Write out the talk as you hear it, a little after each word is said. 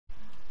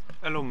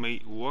Hello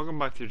mate, welcome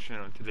back to the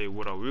channel. Today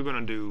what are we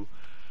gonna do?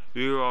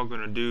 We are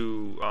gonna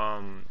do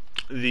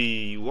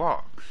the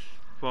walks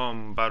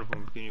from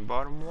Bikini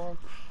bottom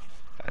walks.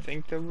 I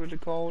think that's what they're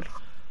called.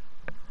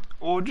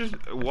 Or just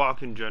a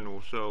walk in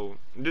general. So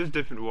there's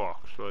different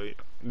walks, right?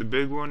 The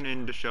big one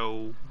in the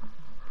show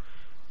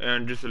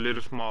and just a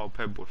little small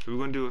pebble. So we're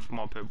gonna do a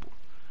small pebble.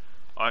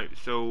 Alright,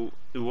 so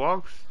the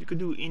walks you could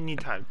do any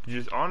type.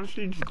 Just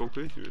honestly just go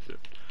crazy with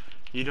it.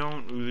 You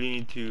don't really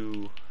need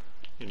to,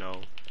 you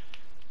know,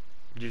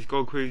 just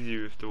go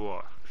crazy with the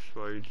walks,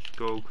 right? Just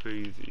go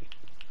crazy.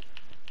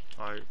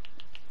 Alright,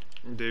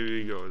 there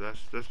we go.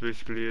 That's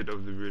basically it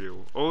of the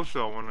video.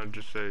 Also, I wanna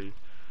just say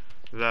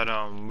that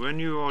when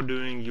you are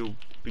doing your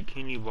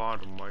bikini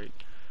bottom, right?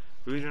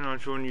 The reason I'm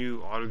showing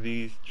you all of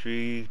these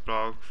trees,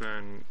 blocks,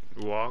 and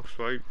walks,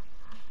 right?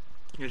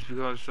 Is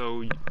because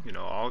so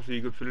also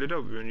you can fill it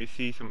up when you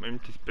see some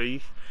empty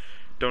space,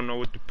 don't know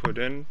what to put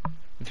in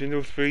between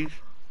those space.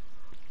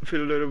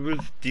 Fill it up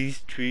with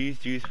these trees,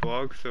 these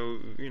rocks, so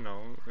it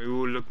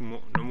will look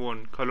more, number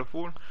one,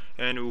 colorful,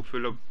 and it will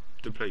fill up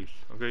the place.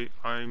 Okay,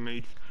 I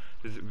made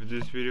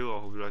this video. I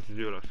hope you like this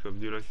video. Like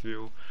this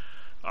video.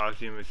 I'll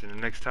see you in the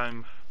next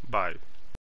time. Bye.